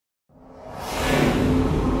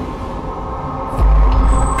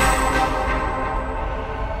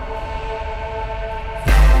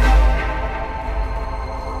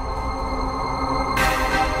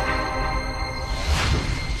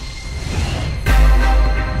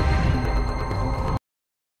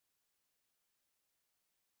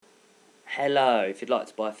Hello, if you'd like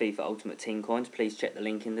to buy FIFA Ultimate Team coins, please check the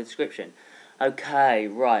link in the description. Okay,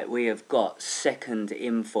 right, we have got second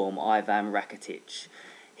inform Ivan Rakitic.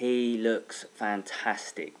 He looks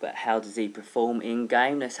fantastic, but how does he perform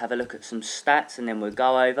in-game? Let's have a look at some stats and then we'll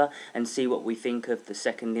go over and see what we think of the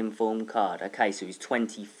second inform card. Okay, so he's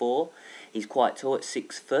 24, he's quite tall at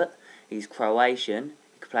 6 foot, he's Croatian,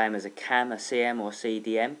 you can play him as a cam, a CM or a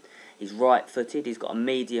CDM. He's right-footed, he's got a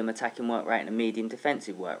medium attacking work rate and a medium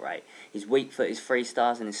defensive work rate. His weak foot is 3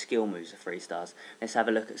 stars and his skill moves are 3 stars. Let's have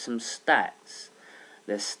a look at some stats.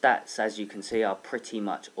 The stats, as you can see, are pretty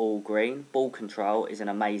much all green. Ball control is an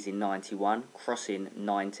amazing 91, crossing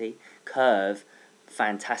 90, curve,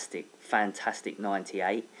 fantastic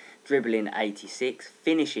 98, dribbling 86,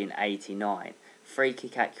 finishing 89. Free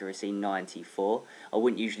kick accuracy 94. I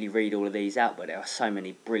wouldn't usually read all of these out, but there are so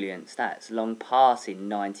many brilliant stats. Long passing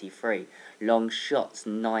 93. Long shots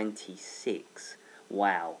 96.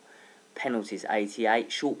 Wow. Penalties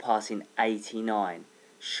 88. Short passing 89.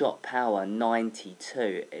 Shot power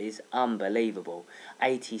 92. It is unbelievable.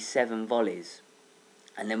 87 volleys.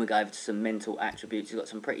 And then we go over to some mental attributes. He's got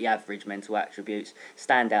some pretty average mental attributes.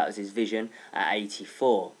 Stand out as his vision at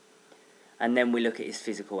 84. And then we look at his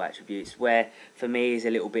physical attributes, where for me is a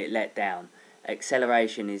little bit let down.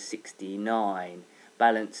 Acceleration is 69,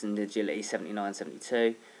 balance and agility 79,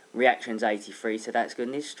 72, reactions 83, so that's good.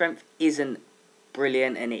 And his strength isn't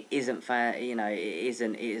brilliant, and it isn't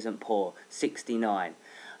it isn't poor. 69.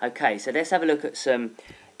 Okay, so let's have a look at some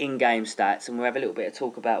in-game stats, and we'll have a little bit of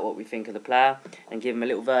talk about what we think of the player, and give him a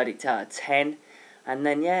little verdict out of 10, and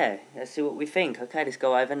then yeah, let's see what we think. Okay, let's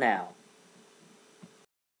go over now.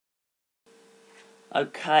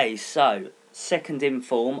 Okay, so second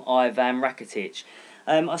inform Ivan Rakitic.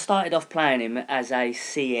 I started off playing him as a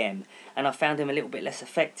CM, and I found him a little bit less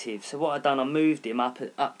effective. So what I've done, I moved him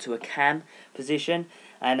up to a cam position,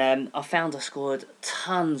 and I found I scored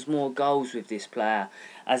tons more goals with this player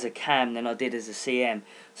as a cam than I did as a CM.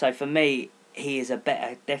 So for me, he is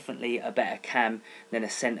definitely a better cam than a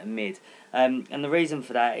centre mid. And the reason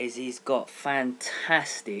for that is he's got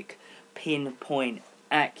fantastic pinpoint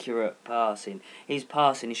accurate passing. His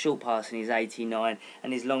short passing is 89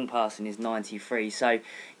 and his long passing is 93. So,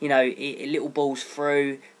 you know, little balls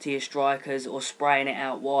through to your strikers or spraying it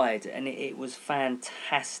out wide, and it was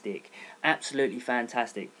fantastic. Absolutely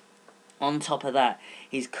fantastic. On top of that,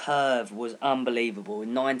 his curve was unbelievable,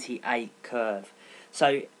 98 curve.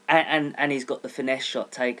 So, and he's got the finesse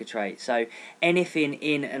shot taker trait. So anything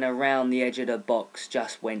in and around the edge of the box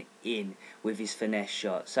just went in with his finesse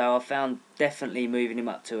shot. So I found definitely moving him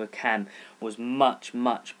up to a cam was much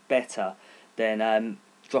better than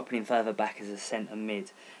dropping him further back as a centre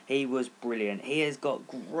mid. He was brilliant. He has got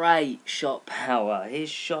great shot power. His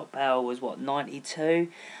shot power was what, 92,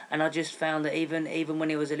 and I just found that even when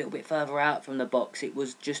he was a little bit further out from the box, it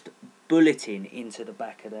was just bulleting into the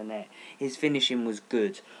back of the net. His finishing was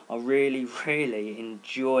good. I really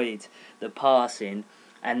enjoyed the passing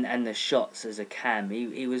and the shots as a cam.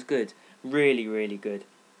 He was good. Really good.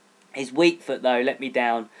 His weak foot, though, let me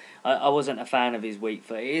down. I wasn't a fan of his weak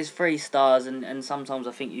foot. It is 3 stars, and sometimes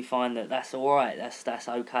I think you find that that's alright, that's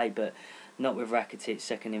okay, but not with Rakitic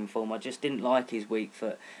second inform. I just didn't like his weak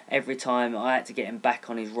foot. Every time I had to get him back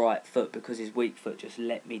on his right foot because his weak foot just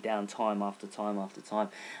let me down time after time after time.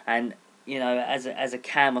 And, you know, as a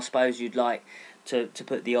cam, I suppose you'd like to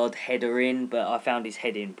put the odd header in, but I found his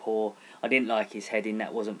heading poor. I didn't like his heading,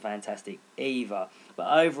 that wasn't fantastic either. But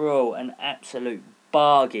overall, an absolute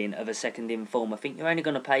bargain of a second inform. I think you're only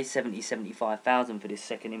going to pay 75,000 for this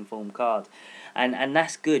second inform card, and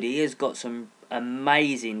that's good. He has got some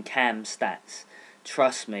amazing cam stats,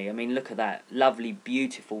 trust me. I mean, look at that lovely,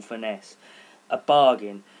 beautiful finesse. A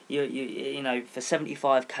bargain. You know, for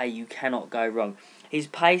 75k you cannot go wrong. His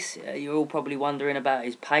pace, you're all probably wondering about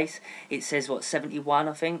his pace. It says what, 71,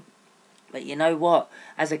 I think. But you know what,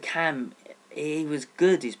 as a cam, he was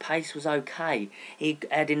good. His pace was okay. He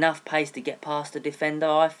had enough pace to get past a defender,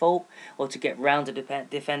 I thought, or to get round a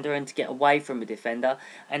defender and to get away from a defender,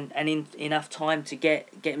 and enough time to get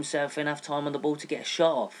himself enough time on the ball to get a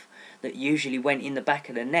shot off that usually went in the back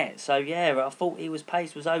of the net. So yeah, I thought his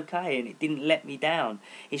pace was okay and it didn't let me down.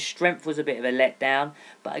 His strength was a bit of a letdown,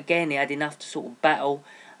 but again, he had enough to sort of battle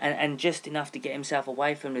and just enough to get himself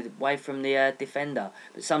away from the defender.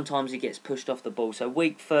 But sometimes he gets pushed off the ball. So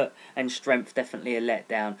weak foot and strength definitely a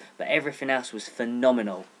letdown, but everything else was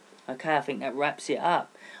phenomenal. Okay, I think that wraps it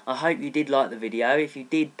up. I hope you did like the video. If you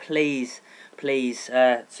did, please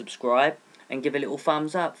subscribe and give a little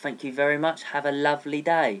thumbs up. Thank you very much. Have a lovely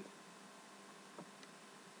day.